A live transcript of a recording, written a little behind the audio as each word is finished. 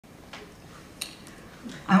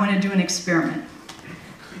I want to do an experiment.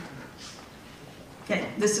 Okay,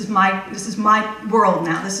 this is my world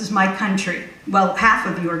now. This is my country. Well, half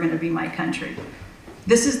of you are going to be my country.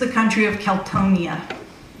 This is the country of Keltonia.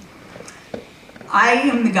 I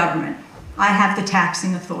am the government. I have the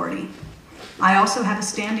taxing authority. I also have a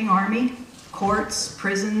standing army, courts,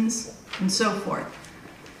 prisons, and so forth.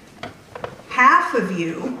 Half of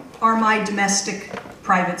you are my domestic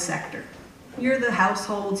private sector. You're the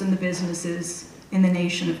households and the businesses in the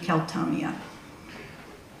nation of Keltonia.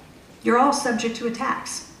 You're all subject to a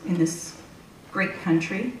tax in this great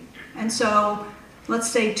country. And so, let's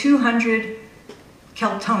say 200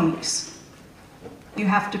 Keltonis. You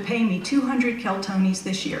have to pay me 200 Keltonis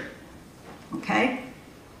this year. Okay?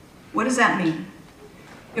 What does that mean?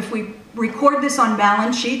 If we record this on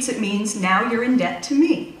balance sheets, it means now you're in debt to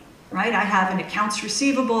me, right? I have an accounts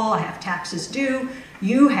receivable, I have taxes due,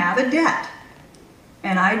 you have a debt.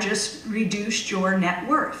 And I just reduced your net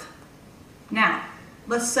worth. Now,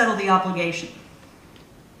 let's settle the obligation.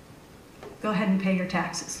 Go ahead and pay your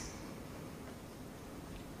taxes.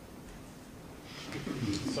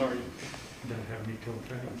 Sorry, don't have any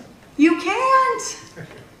Keltonis. You can't!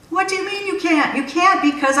 What do you mean you can't? You can't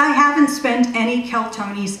because I haven't spent any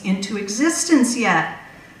Keltonis into existence yet.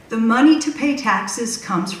 The money to pay taxes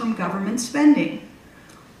comes from government spending.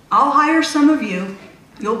 I'll hire some of you,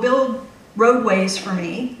 you'll build roadways for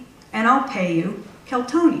me, and I'll pay you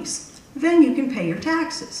Keltonis. Then you can pay your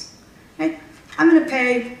taxes. Okay? I'm going to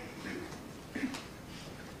pay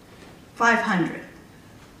 500.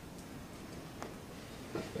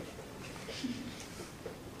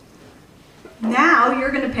 Now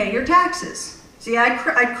you're going to pay your taxes. See, I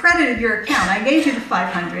credited your account. I gave you the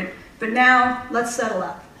 500, but now let's settle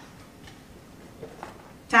up.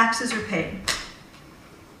 Taxes are paid.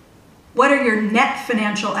 What are your net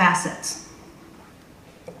financial assets?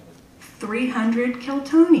 300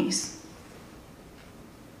 Keltonis.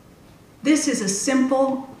 This is a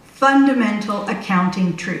simple, fundamental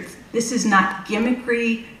accounting truth. This is not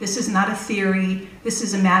gimmickry. This is not a theory. This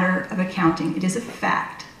is a matter of accounting. It is a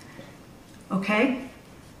fact. Okay?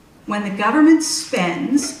 When the government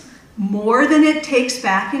spends more than it takes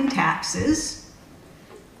back in taxes,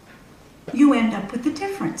 you end up with the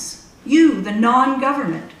difference. You, the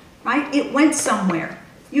non-government, right? It went somewhere.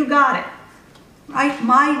 You got it, right?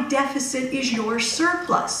 My deficit is your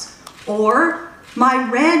surplus, or my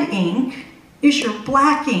red ink is your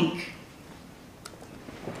black ink.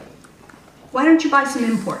 Why don't you buy some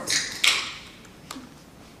imports?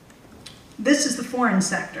 This is the foreign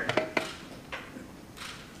sector.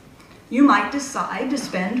 You might decide to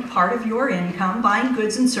spend part of your income buying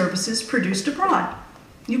goods and services produced abroad.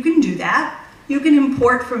 You can do that. You can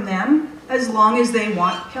import from them as long as they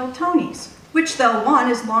want Keltonis, which they'll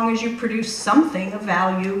want as long as you produce something of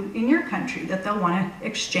value in your country that they'll want to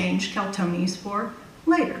exchange Keltonis for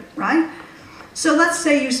later, right? So let's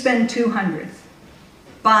say you spend 200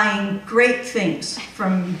 buying great things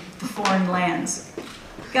from the foreign lands.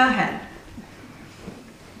 Go ahead.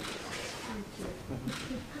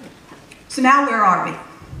 So now where are we?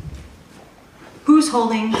 Who's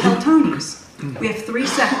holding Keltonis? We have three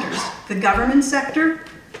sectors: the government sector,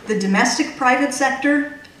 the domestic private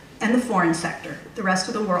sector, and the foreign sector, the rest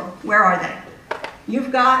of the world. Where are they?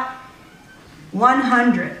 You've got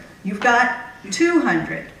 100, you've got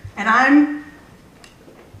 200, and I'm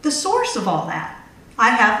the source of all that. I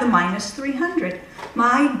have the minus 300.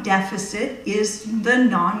 My deficit is the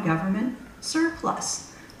non-government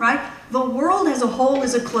surplus, right? The world as a whole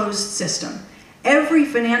is a closed system. Every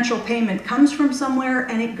financial payment comes from somewhere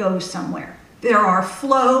and it goes somewhere. There are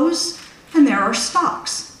flows and there are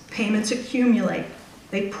stocks. Payments accumulate.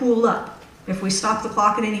 They pool up. If we stop the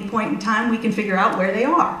clock at any point in time, we can figure out where they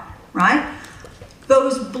are, right?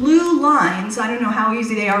 Those blue lines, I don't know how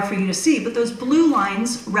easy they are for you to see, but those blue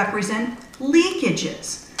lines represent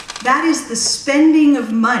leakages. That is the spending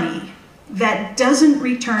of money that doesn't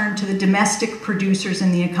return to the domestic producers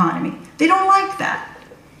in the economy. They don't like that.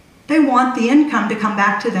 They want the income to come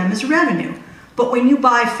back to them as revenue. But when you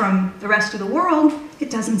buy from the rest of the world, it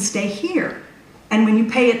doesn't stay here. And when you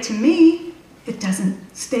pay it to me, it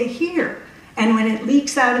doesn't stay here. And when it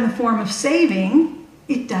leaks out in the form of saving,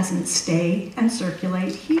 it doesn't stay and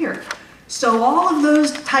circulate here. So all of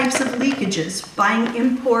those types of leakages, buying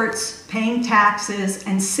imports, paying taxes,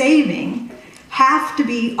 and saving, have to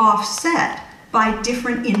be offset by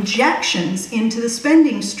different injections into the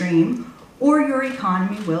spending stream, or your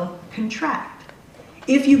economy will contract.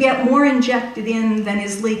 If you get more injected in than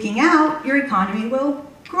is leaking out, your economy will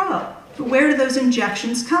grow. But where do those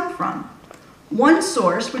injections come from? One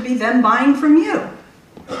source would be them buying from you.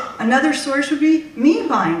 Another source would be me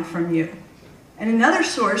buying from you. And another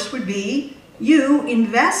source would be you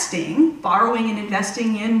investing, borrowing and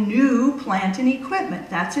investing in new plant and equipment.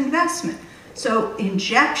 That's investment. So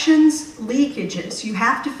injections, leakages, you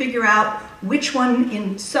have to figure out which one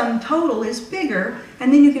in sum total is bigger,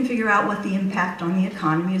 and then you can figure out what the impact on the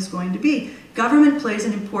economy is going to be. Government plays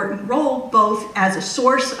an important role both as a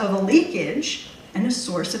source of a leakage and a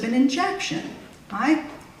source of an injection, right?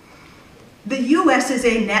 The US is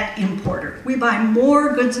a net importer. We buy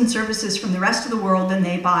more goods and services from the rest of the world than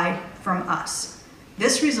they buy from us.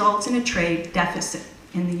 This results in a trade deficit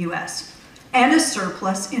in the US and a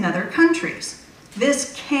surplus in other countries.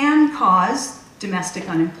 This can cause domestic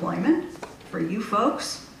unemployment for you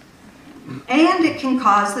folks, and it can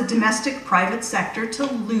cause the domestic private sector to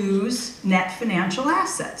lose net financial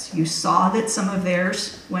assets. You saw that some of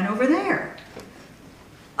theirs went over there.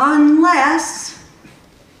 Unless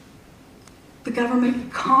the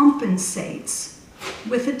government compensates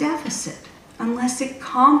with a deficit, unless it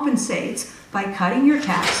compensates by cutting your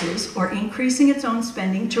taxes or increasing its own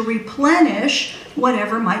spending to replenish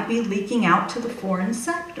whatever might be leaking out to the foreign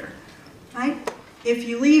sector, right? If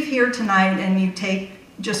you leave here tonight and you take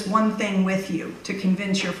just one thing with you to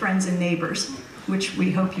convince your friends and neighbors, which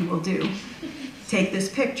we hope you will do, take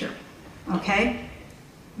this picture, okay?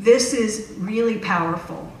 This is really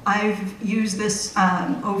powerful. I've used this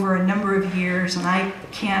over a number of years, and I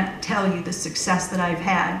can't tell you the success that I've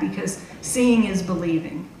had, because seeing is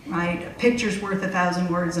believing, right? A picture's worth 1,000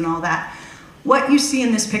 words and all that. What you see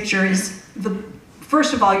in this picture is,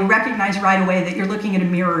 first of all, you recognize right away that you're looking at a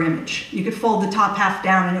mirror image. You could fold the top half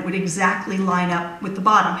down and it would exactly line up with the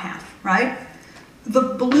bottom half, right?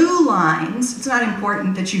 The blue lines, it's not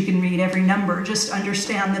important that you can read every number, just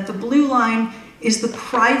understand that the blue line is the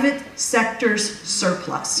private sector's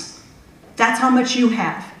surplus. That's how much you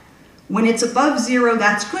have. When it's above zero,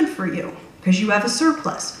 that's good for you, because you have a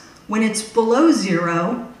surplus. When it's below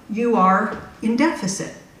zero, you are in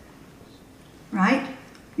deficit, right?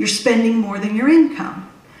 You're spending more than your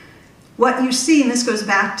income. What you see, and this goes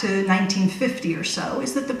back to 1950 or so,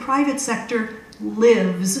 is that the private sector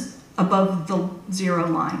lives above the zero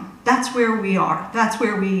line. That's where we are. That's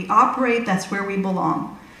where we operate. That's where we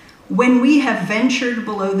belong. When we have ventured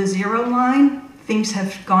below the zero line, things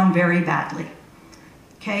have gone very badly,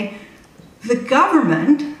 okay? The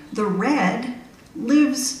government, the red,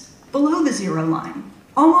 lives below the zero line,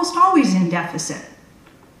 almost always in deficit.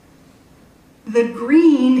 The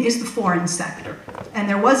green is the foreign sector. And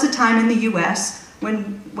there was a time in the US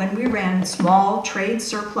when we ran small trade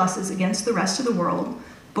surpluses against the rest of the world,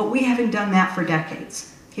 but we haven't done that for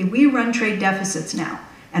decades. Okay, we run trade deficits now,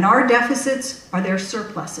 and our deficits are their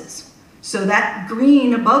surpluses. So that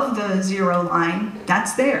green above the zero line,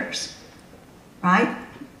 that's theirs, right?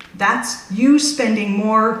 That's you spending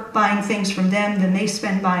more buying things from them than they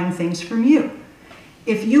spend buying things from you.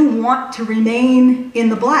 If you want to remain in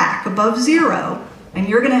the black, above zero, and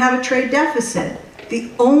you're going to have a trade deficit,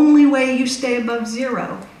 the only way you stay above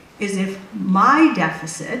zero is if my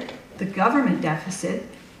deficit, the government deficit,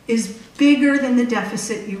 is bigger than the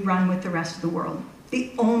deficit you run with the rest of the world.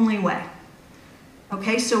 The only way.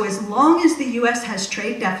 Okay, so as long as the US has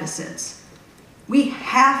trade deficits, we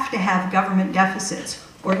have to have government deficits,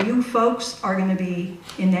 or you folks are going to be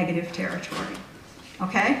in negative territory.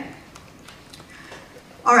 Okay?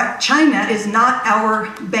 All right, China is not our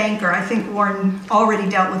banker. I think Warren already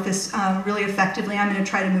dealt with this really effectively. I'm going to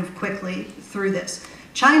try to move quickly through this.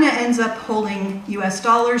 China ends up holding US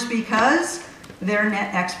dollars because they're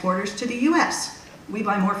net exporters to the US. We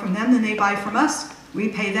buy more from them than they buy from us. We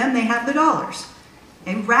pay them, they have the dollars.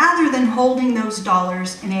 And rather than holding those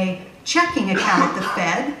dollars in a checking account at the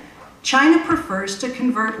Fed, China prefers to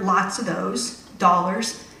convert lots of those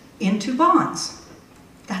dollars into bonds.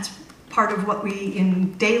 That's part of what we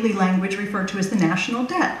in daily language refer to as the national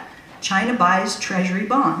debt. China buys treasury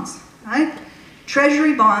bonds, right?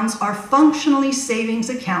 Treasury bonds are functionally savings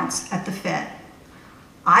accounts at the Fed.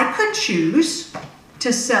 I could choose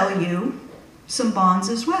to sell you some bonds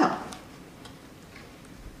as well.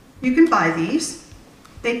 You can buy these.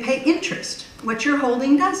 They pay interest. What you're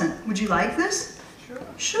holding doesn't. Would you like this? Sure.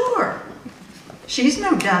 Sure. She's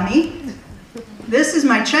no dummy. This is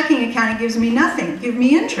my checking account. It gives me nothing. Give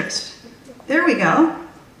me interest. There we go.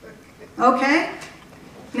 Okay?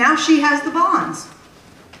 Now she has the bonds.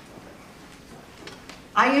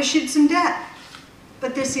 I issued some debt,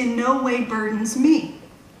 but this in no way burdens me.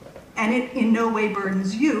 And it in no way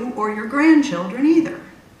burdens you or your grandchildren either.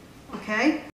 Okay?